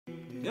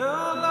Ling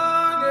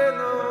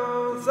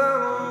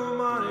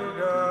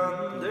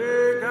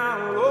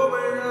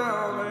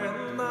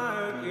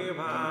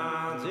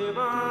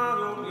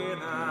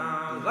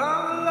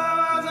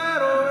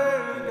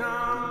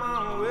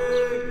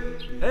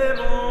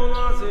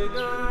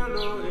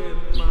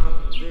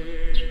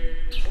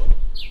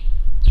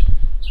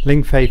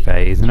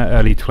Feifei is in her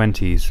early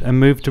 20s and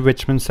moved to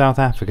Richmond, South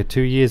Africa 2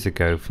 years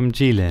ago from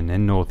Jilin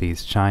in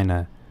northeast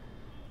China.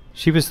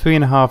 She was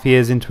 3.5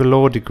 years into a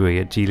law degree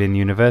at Jilin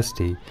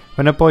University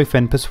when her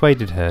boyfriend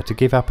persuaded her to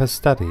give up her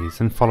studies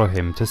and follow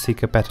him to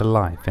seek a better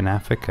life in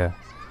Africa.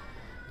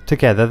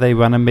 Together they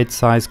run a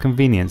mid-sized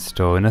convenience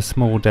store in a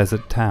small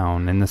desert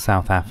town in the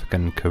South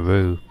African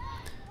Karoo.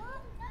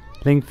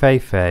 Ling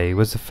Feifei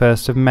was the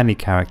first of many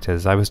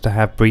characters I was to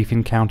have brief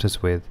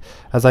encounters with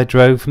as I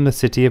drove from the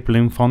city of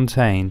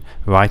Bloemfontein,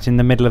 right in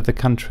the middle of the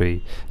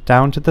country,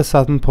 down to the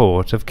southern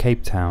port of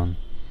Cape Town.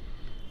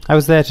 I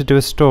was there to do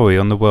a story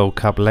on the World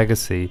Cup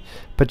legacy,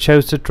 but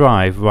chose to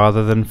drive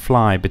rather than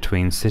fly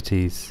between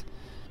cities.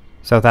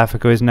 South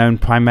Africa is known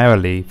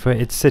primarily for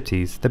its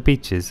cities, the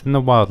beaches and the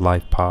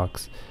wildlife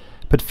parks,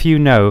 but few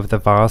know of the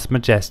vast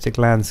majestic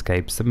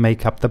landscapes that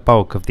make up the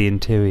bulk of the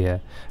interior,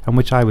 and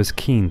which I was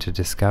keen to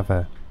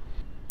discover.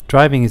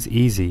 Driving is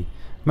easy.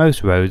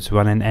 Most roads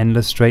run in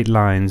endless straight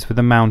lines with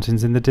the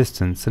mountains in the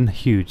distance and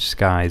huge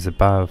skies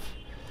above.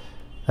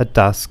 At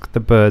dusk the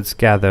birds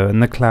gather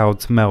and the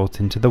clouds melt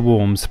into the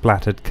warm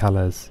splattered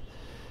colours.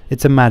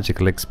 It's a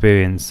magical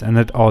experience and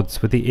at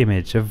odds with the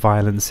image of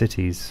violent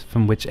cities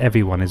from which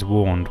everyone is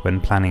warned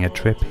when planning a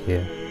trip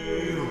here.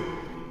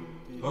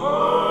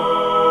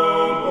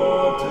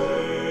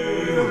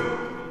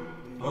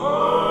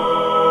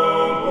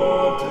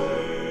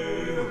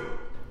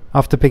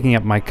 After picking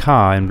up my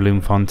car in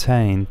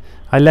Bloemfontein,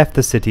 I left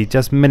the city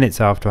just minutes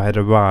after I had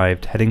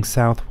arrived, heading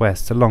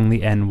southwest along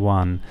the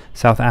N1,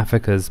 South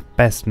Africa's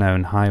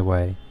best-known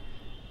highway.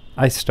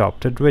 I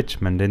stopped at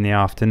Richmond in the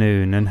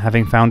afternoon and,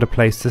 having found a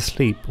place to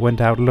sleep, went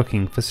out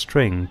looking for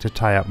string to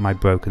tie up my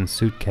broken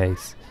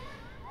suitcase.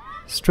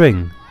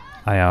 "String?"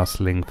 I asked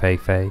Ling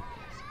Feifei.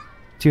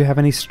 "Do you have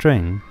any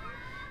string?"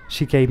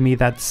 She gave me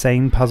that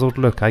same puzzled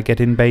look I get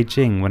in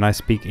Beijing when I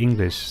speak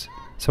English,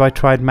 so I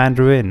tried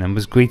Mandarin and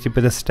was greeted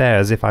with a stare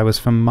as if I was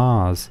from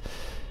Mars.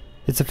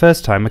 "It's the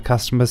first time a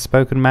customer has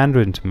spoken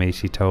Mandarin to me,"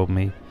 she told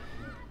me.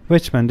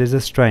 Richmond is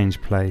a strange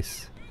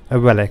place, a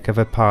relic of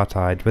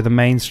apartheid, with a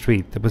main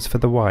street that was for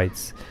the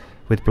whites,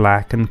 with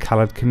black and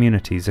coloured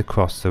communities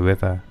across the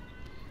river.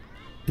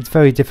 "It's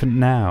very different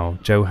now,"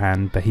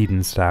 Johan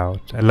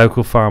Behedenstout, a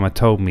local farmer,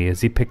 told me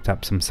as he picked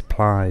up some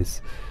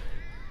supplies.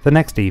 The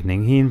next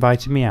evening he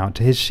invited me out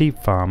to his sheep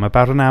farm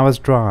about an hour's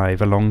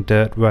drive along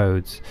dirt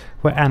roads,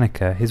 where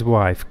Annika, his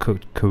wife,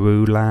 cooked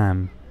Karoo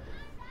lamb.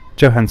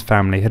 Johan's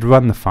family had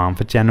run the farm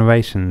for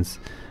generations,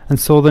 and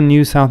saw the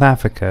new South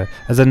Africa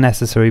as a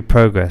necessary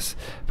progress,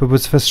 but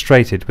was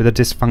frustrated with a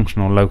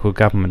dysfunctional local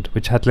government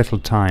which had little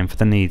time for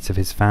the needs of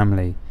his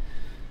family.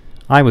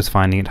 I was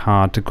finding it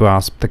hard to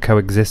grasp the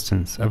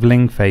coexistence of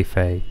Ling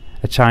Feifei,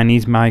 a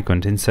Chinese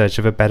migrant in search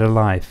of a better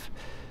life,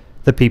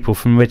 the people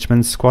from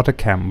Richmond's squatter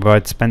camp where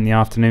I'd spent the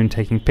afternoon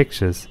taking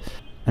pictures,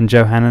 and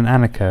Johan and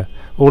Annika,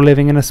 all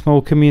living in a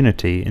small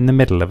community in the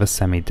middle of a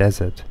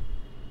semi-desert.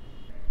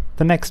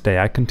 The next day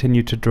I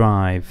continued to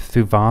drive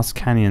through vast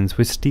canyons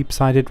with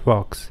steep-sided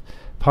rocks,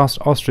 past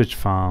ostrich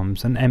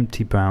farms and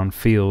empty brown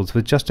fields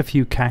with just a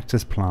few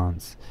cactus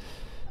plants.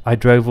 I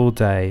drove all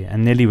day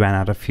and nearly ran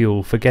out of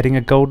fuel, forgetting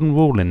a golden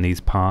rule in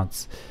these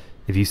parts: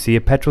 if you see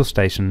a petrol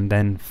station,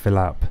 then fill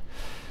up.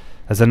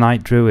 As the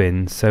night drew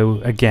in,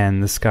 so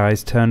again the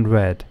skies turned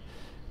red,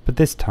 but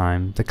this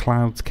time the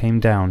clouds came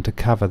down to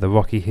cover the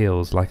rocky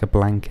hills like a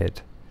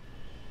blanket.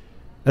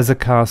 As the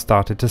car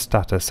started to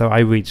stutter, so I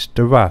reached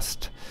De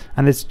Rust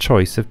and its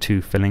choice of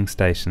 2 filling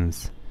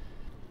stations.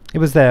 It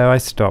was there I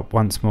stopped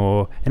once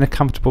more in a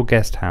comfortable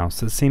guest house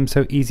that seemed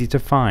so easy to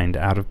find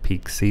out of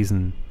peak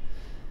season.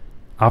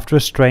 After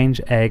a strange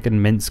egg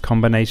and mince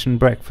combination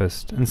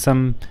breakfast and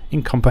some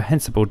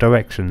incomprehensible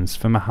directions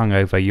from a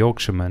hungover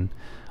Yorkshireman,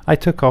 I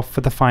took off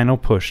for the final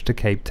push to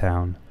Cape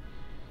Town.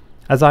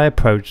 As I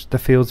approached, the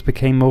fields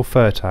became more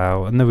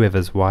fertile and the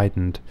rivers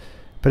widened,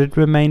 but it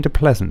remained a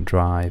pleasant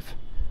drive.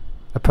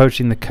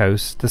 Approaching the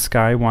coast, the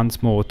sky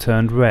once more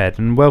turned red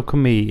and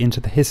welcomed me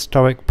into the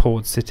historic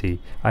port city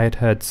I had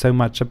heard so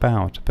much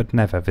about but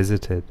never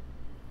visited.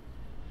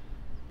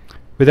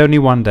 With only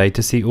one day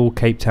to see all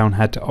Cape Town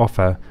had to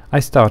offer, I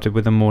started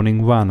with a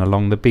morning run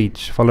along the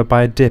beach, followed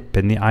by a dip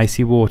in the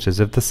icy waters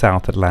of the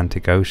South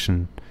Atlantic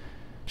Ocean.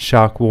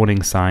 Shark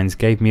warning signs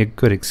gave me a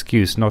good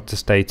excuse not to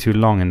stay too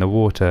long in the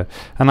water,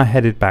 and I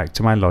headed back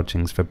to my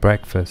lodgings for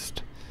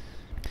breakfast.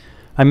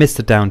 I missed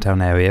the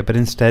downtown area, but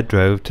instead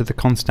drove to the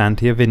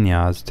Constantia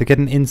vineyards to get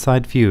an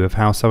inside view of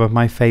how some of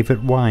my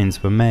favourite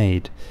wines were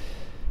made.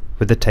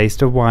 With the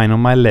taste of wine on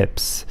my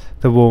lips,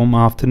 the warm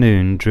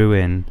afternoon drew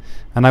in,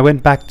 and I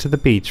went back to the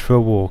beach for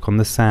a walk on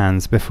the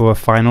sands before a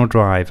final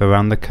drive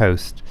around the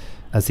coast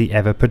as the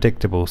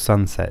ever-predictable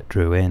sunset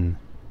drew in.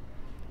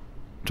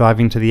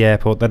 Driving to the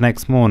airport the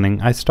next morning,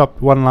 I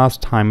stopped one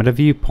last time at a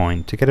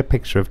viewpoint to get a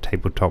picture of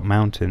Tabletop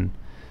Mountain.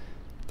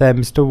 There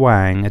Mr.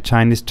 Wang, a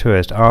Chinese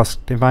tourist,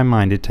 asked if I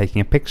minded taking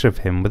a picture of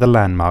him with a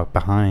landmark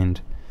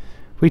behind.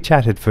 We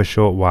chatted for a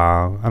short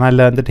while, and I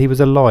learned that he was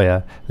a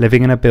lawyer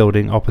living in a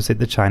building opposite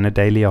the China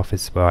Daily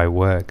office where I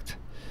worked.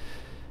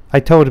 I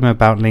told him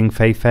about Ling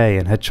Fei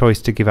and her choice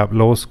to give up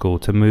law school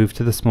to move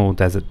to the small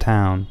desert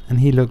town, and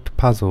he looked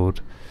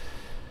puzzled.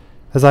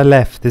 As I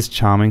left this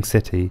charming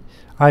city,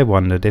 I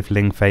wondered if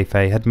Ling Fei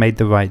had made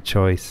the right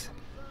choice.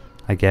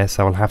 I guess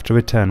I will have to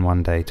return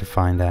one day to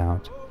find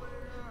out.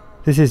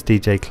 This is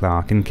DJ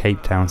Clark in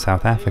Cape Town,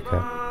 South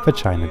Africa, for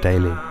China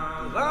Daily.